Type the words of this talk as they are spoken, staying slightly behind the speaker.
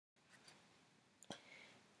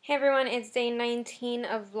Hey everyone, it's day 19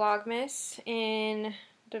 of Vlogmas. In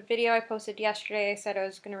the video I posted yesterday, I said I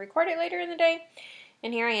was going to record it later in the day,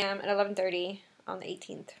 and here I am at 11:30 on the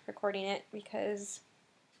 18th recording it because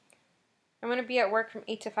I'm going to be at work from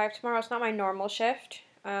 8 to 5 tomorrow. It's not my normal shift.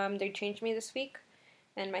 They changed me this week,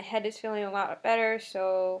 and my head is feeling a lot better,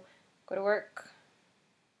 so go to work,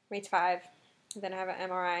 8 to 5, and then I have an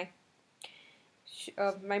MRI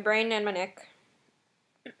of my brain and my neck.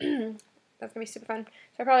 That's going to be super fun.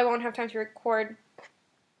 So I probably won't have time to record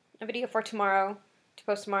a video for tomorrow, to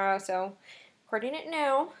post tomorrow, so recording it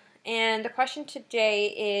now. And the question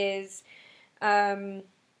today is, do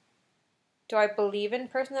I believe in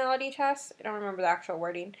personality tests? I don't remember the actual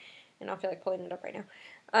wording, and I don't feel like pulling it up right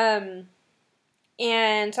now.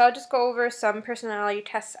 And so I'll just go over some personality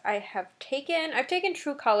tests I have taken. I've taken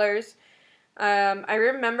True Colors. I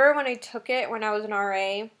remember when I took it when I was an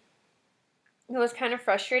RA, it was kind of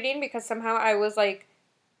frustrating because somehow I was like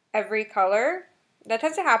every color. That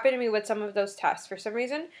tends to happen to me with some of those tests for some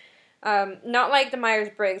reason. Not like the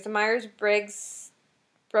Myers-Briggs. The Myers-Briggs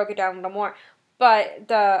broke it down a little more. But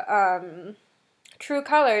the True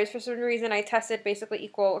Colors, for some reason, I tested basically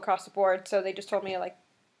equal across the board. So they just told me to like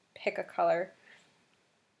pick a color.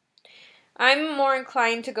 I'm more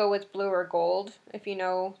inclined to go with blue or gold, if you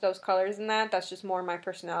know those colors in that. That's just more my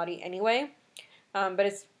personality anyway. But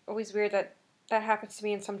it's always weird that that happens to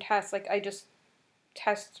me in some tests. Like, I just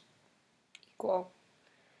test equal,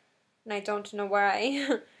 and I don't know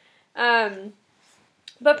why.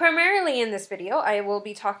 But primarily in this video, I will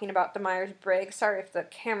be talking about the Myers-Briggs. Sorry if the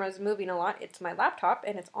camera's moving a lot. It's my laptop,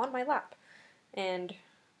 and it's on my lap. And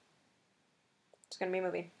it's going to be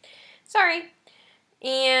moving. Sorry.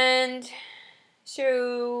 And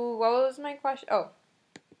so, what was my question? Oh,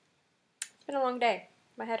 it's been a long day.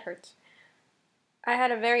 My head hurts. I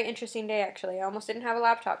had a very interesting day, actually. I almost didn't have a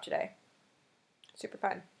laptop today. Super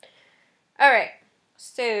fun. Alright,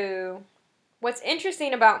 so what's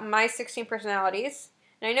interesting about my 16 personalities,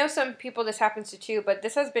 and I know some people this happens to too, but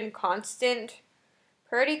this has been constant,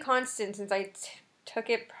 pretty constant since I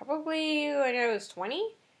took it probably when I was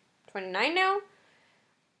 20, 29 now.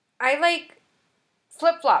 I like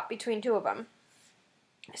flip-flop between two of them.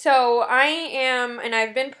 So I am, and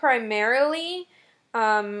I've been primarily,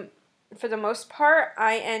 for the most part,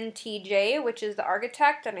 INTJ, which is the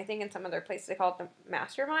architect, and I think in some other places they call it the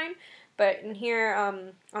mastermind. But in here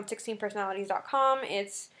on 16personalities.com,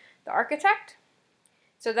 it's the architect.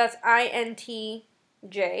 So that's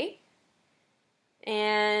INTJ.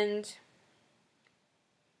 And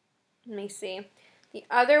let me see. The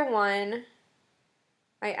other one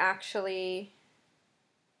I actually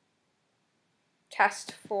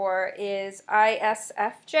test for is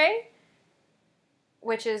ISFJ,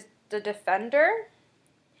 which is the defender.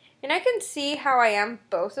 And I can see how I am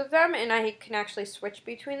both of them, and I can actually switch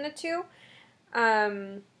between the two.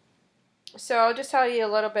 So I'll just tell you a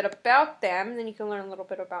little bit about them, and then you can learn a little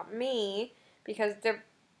bit about me, because they're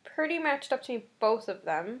pretty matched up to me, both of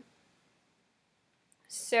them.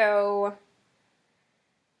 So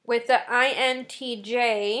with the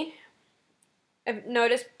INTJ, I've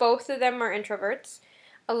noticed both of them are introverts.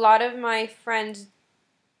 A lot of my friends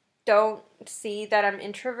don't see that I'm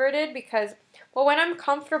introverted because, well, when I'm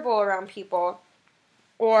comfortable around people,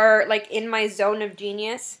 or like in my zone of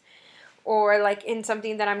genius, or like in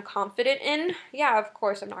something that I'm confident in, yeah, of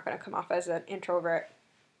course I'm not going to come off as an introvert.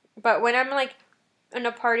 But when I'm like in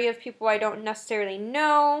a party of people I don't necessarily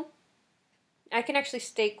know, I can actually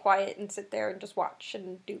stay quiet and sit there and just watch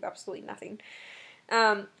and do absolutely nothing.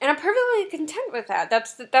 And I'm perfectly content with that.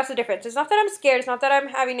 That's the difference. It's not that I'm scared. It's not that I'm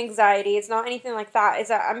having anxiety. It's not anything like that. It's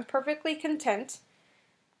that I'm perfectly content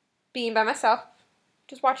being by myself,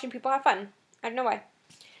 just watching people have fun. I don't know why.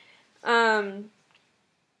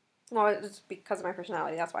 Well, it's because of my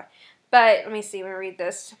personality. That's why. But let me see. Let me read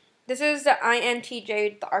this. This is the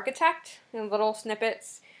INTJ, the architect, in little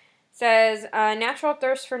snippets. It says, natural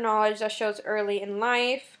thirst for knowledge that shows early in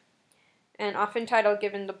life, and often title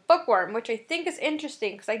given the bookworm, which I think is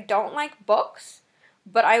interesting because I don't like books,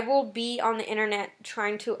 but I will be on the internet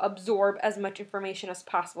trying to absorb as much information as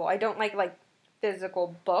possible. I don't like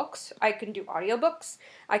physical books. I can do audiobooks.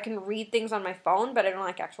 I can read things on my phone, but I don't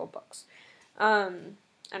like actual books. I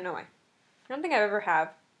don't know why. I don't think I ever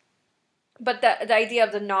have. But the idea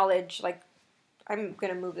of the knowledge, like, I'm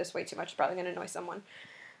going to move this way too much. It's probably going to annoy someone.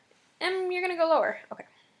 And you're going to go lower. Okay.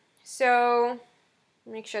 So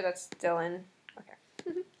make sure that's still in. Okay.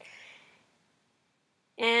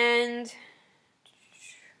 And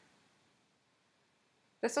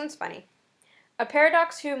this one's funny. A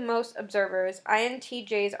paradox to most observers,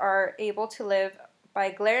 INTJs are able to live by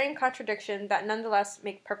glaring contradiction that nonetheless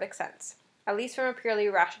make perfect sense. at least from a purely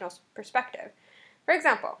rational perspective. For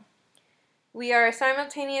example, we are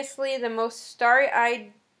simultaneously the most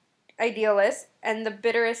starry-eyed idealist and the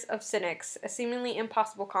bitterest of cynics, a seemingly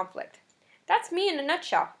impossible conflict. That's me in a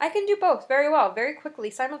nutshell. I can do both very well, very quickly,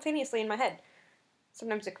 simultaneously in my head.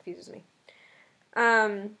 Sometimes it confuses me.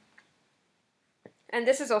 And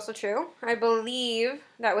this is also true. I believe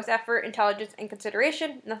that with effort, intelligence, and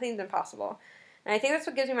consideration, nothing's impossible. And I think that's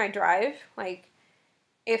what gives me my drive. Like,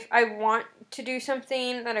 if I want to do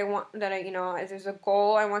something that as there's a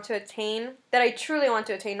goal I want to attain, that I truly want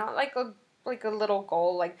to attain, not like a little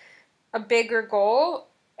goal, like a bigger goal,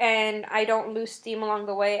 and I don't lose steam along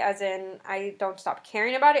the way, as in I don't stop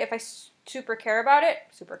caring about it. If I super care about it,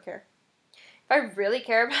 if I really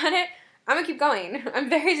care about it, I'm gonna keep going. I'm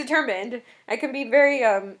very determined. I can be very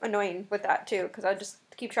annoying with that too, because I'll just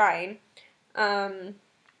keep trying. Let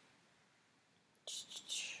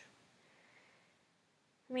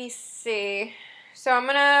me see. So I'm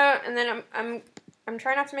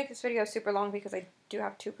trying not to make this video super long because I do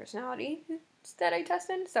have 2 personalities that I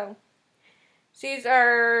tested. So these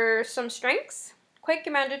are some strengths: quick,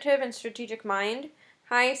 imaginative, and strategic mind,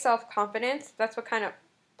 high self-confidence. That's what kind of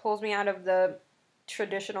pulls me out of the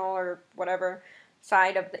traditional or whatever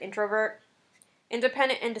side of the introvert.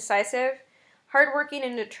 Independent and decisive, hardworking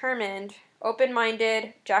and determined,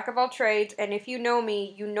 open-minded, jack of all trades, and if you know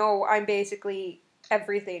me, you know I'm basically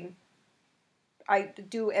everything. I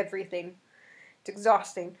do everything. It's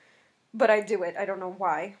exhausting, but I do it. I don't know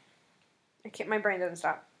why. My brain doesn't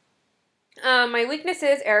stop. My weakness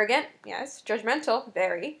is arrogant, yes, judgmental,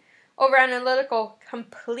 very, over-analytical,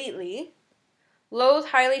 completely, loathe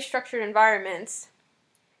highly structured environments.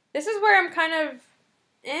 This is where I'm kind of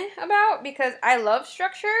about, because I love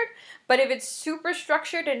structured, but if it's super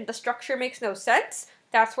structured and the structure makes no sense,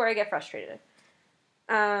 that's where I get frustrated.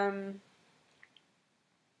 Clueless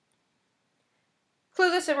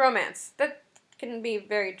in romance. That can be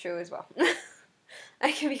very true as well.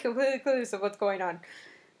 I can be completely clueless of what's going on.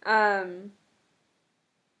 And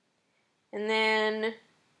then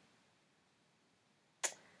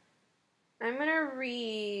I'm going to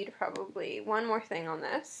read probably one more thing on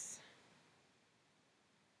this.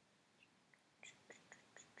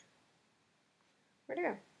 Where'd it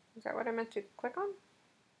go? Is that what I meant to click on?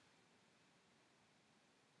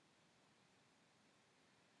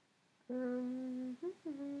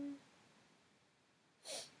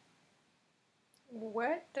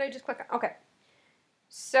 What did I just click on? Okay.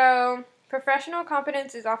 So, professional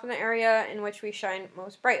competence is often the area in which we shine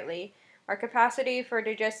most brightly. Our capacity for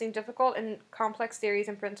digesting difficult and complex theories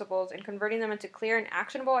and principles and converting them into clear and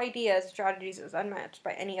actionable ideas and strategies is unmatched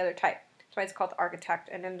by any other type. That's why it's called the architect,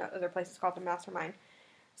 and in other places called the mastermind.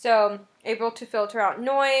 So, able to filter out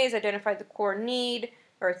noise, identify the core need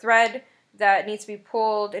or thread that needs to be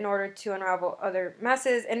pulled in order to unravel other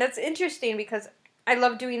messes. And that's interesting because I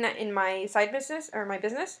love doing that in my side business, or my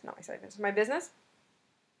business, not my side business, my business.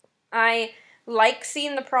 I like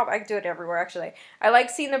seeing the problem. I do it everywhere, actually. I like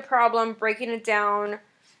seeing the problem, breaking it down,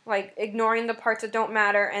 like ignoring the parts that don't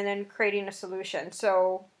matter, and then creating a solution.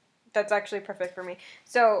 So that's actually perfect for me.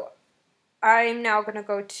 So I'm now going to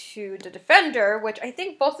go to the Defender, which I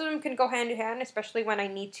think both of them can go hand in hand, especially when I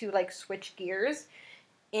need to, like, switch gears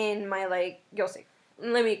in my, like, you'll see.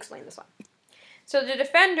 Let me explain this one. So the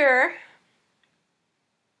Defender,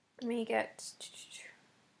 let me get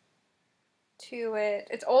to it.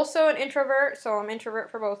 It's also an introvert, so I'm introvert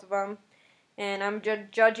for both of them, and I'm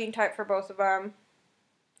judging type for both of them.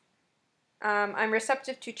 I'm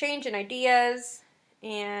receptive to change and ideas,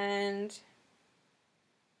 and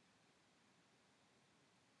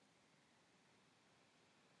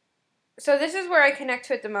so this is where I connect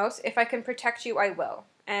to it the most. If I can protect you, I will,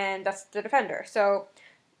 and that's the Defender. So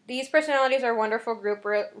these personalities are a wonderful group,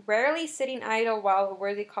 rarely sitting idle while a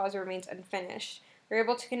worthy cause remains unfinished. We're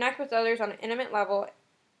able to connect with others on an intimate level,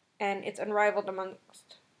 and it's unrivaled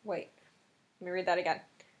amongst... Wait, let me read that again.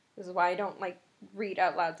 This is why I don't, like, read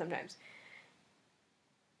out loud sometimes.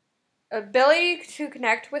 Ability to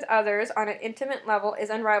connect with others on an intimate level is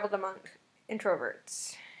unrivaled among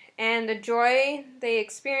introverts. And the joy they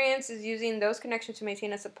experience is using those connections to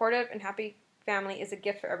maintain a supportive and happy family is a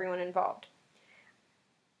gift for everyone involved.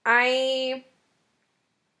 I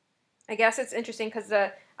guess it's interesting because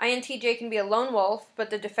the INTJ can be a lone wolf, but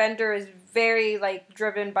the Defender is very, like,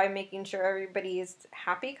 driven by making sure everybody is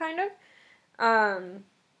happy, kind of.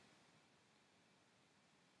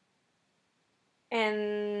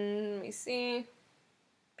 And let me see.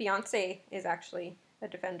 Beyonce is actually a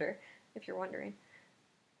Defender, if you're wondering.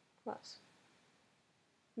 Who else?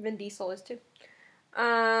 Vin Diesel is too.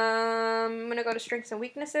 I'm going to go to strengths and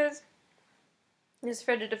weaknesses. This is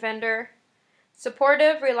for the Defender.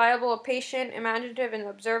 Supportive, reliable, patient, imaginative and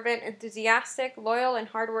observant, enthusiastic, loyal and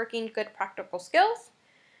hardworking, good practical skills.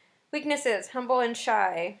 Weaknesses, humble and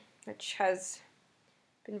shy, which has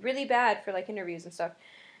been really bad for like interviews and stuff.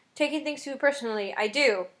 Taking things too personally, I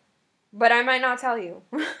do, but I might not tell you.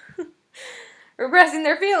 Repressing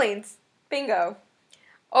their feelings, bingo.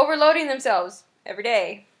 Overloading themselves every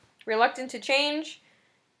day. Reluctant to change,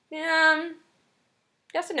 yes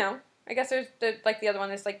and no. I guess there's the other one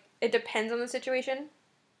is like, it depends on the situation.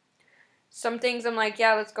 Some things I'm like,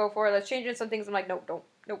 yeah, let's go for it, let's change it. Some things I'm like, nope, don't,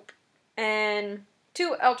 nope. And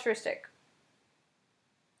too altruistic.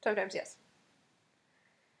 Sometimes, yes.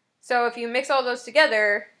 So if you mix all those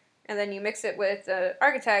together, and then you mix it with the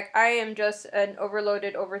architect, I am just an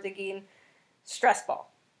overloaded, overthinking stress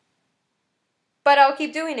ball. But I'll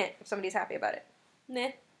keep doing it if somebody's happy about it. Nah.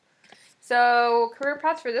 So, career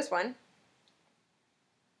paths for this one.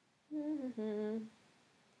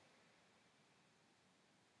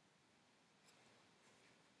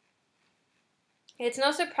 It's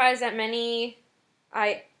no surprise that many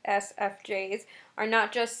ISFJs are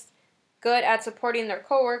not just good at supporting their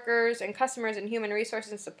coworkers and customers in human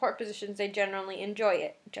resources and support positions. They genuinely enjoy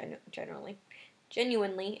it.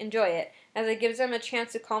 Genuinely enjoy it, as it gives them a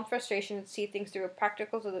chance to calm frustration and see things through a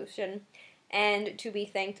practical solution, and to be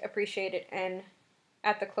thanked, appreciated, and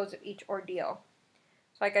at the close of each ordeal.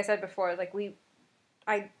 So, like I said before, like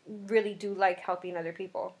I really do like helping other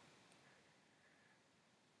people.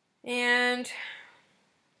 And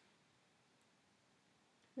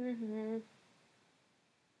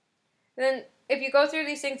then if you go through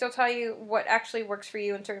these things, they'll tell you what actually works for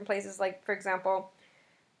you in certain places. Like, for example,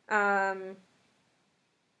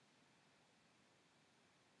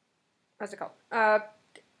 what's it called?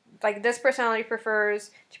 Like, this personality prefers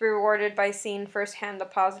to be rewarded by seeing firsthand the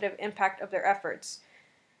positive impact of their efforts.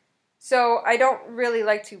 So I don't really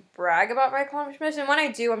like to brag about my accomplishments, and when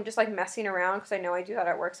I do, I'm just like messing around because I know I do that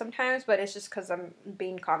at work sometimes, but it's just because I'm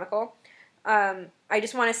being comical. I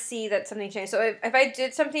just want to see that something changed. So if I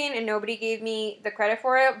did something and nobody gave me the credit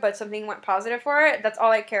for it, but something went positive for it, that's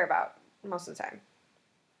all I care about most of the time.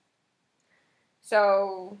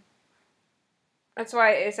 So that's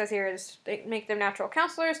why it says here is they make them natural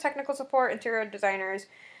counselors, technical support, interior designers.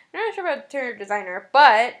 I'm not sure about interior designer,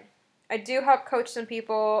 but I do help coach some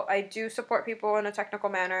people. I do support people in a technical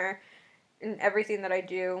manner in everything that I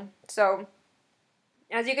do. So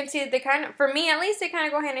as you can see, they kind of, for me at least, they kind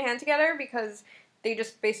of go hand in hand together because they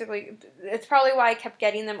just basically, it's probably why I kept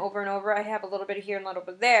getting them over and over. I have a little bit of here and a little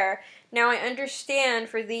bit there. Now I understand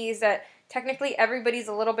for these that technically everybody's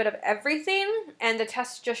a little bit of everything, and the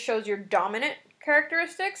test just shows your dominant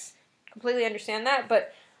characteristics. Completely understand that,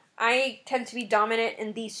 but I tend to be dominant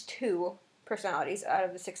in these two personalities out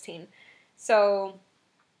of the 16. So,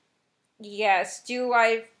 yes, do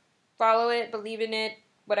I follow it, believe in it,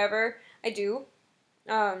 whatever? I do.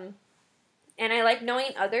 And I like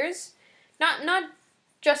knowing others. Not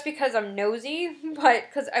just because I'm nosy, but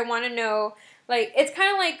because I want to know, like, it's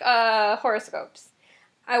kind of like horoscopes.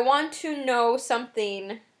 I want to know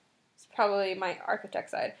something. It's probably my architect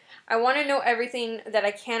side. I want to know everything that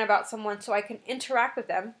I can about someone so I can interact with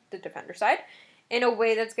them, the defender side, in a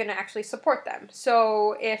way that's going to actually support them.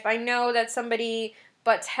 So if I know that somebody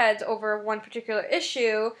butts heads over one particular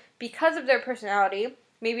issue because of their personality,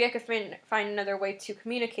 maybe I could find another way to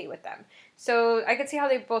communicate with them. So I can see how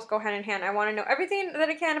they both go hand in hand. I want to know everything that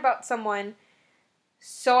I can about someone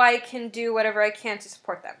so I can do whatever I can to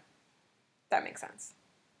support them. That makes sense.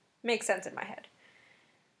 Makes sense in my head.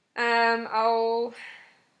 I'll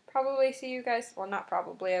probably see you guys. Well, not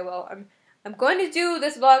probably. I will. I'm going to do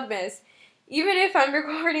this Vlogmas, even if I'm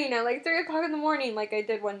recording at like 3 o'clock in the morning, like I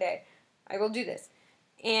did one day. I will do this.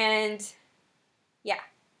 And yeah,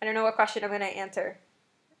 I don't know what question I'm going to answer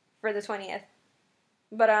for the 20th,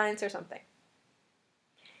 but I'll answer something.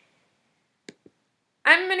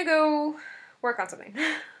 I'm going to go work on something.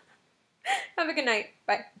 Have a good night.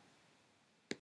 Bye.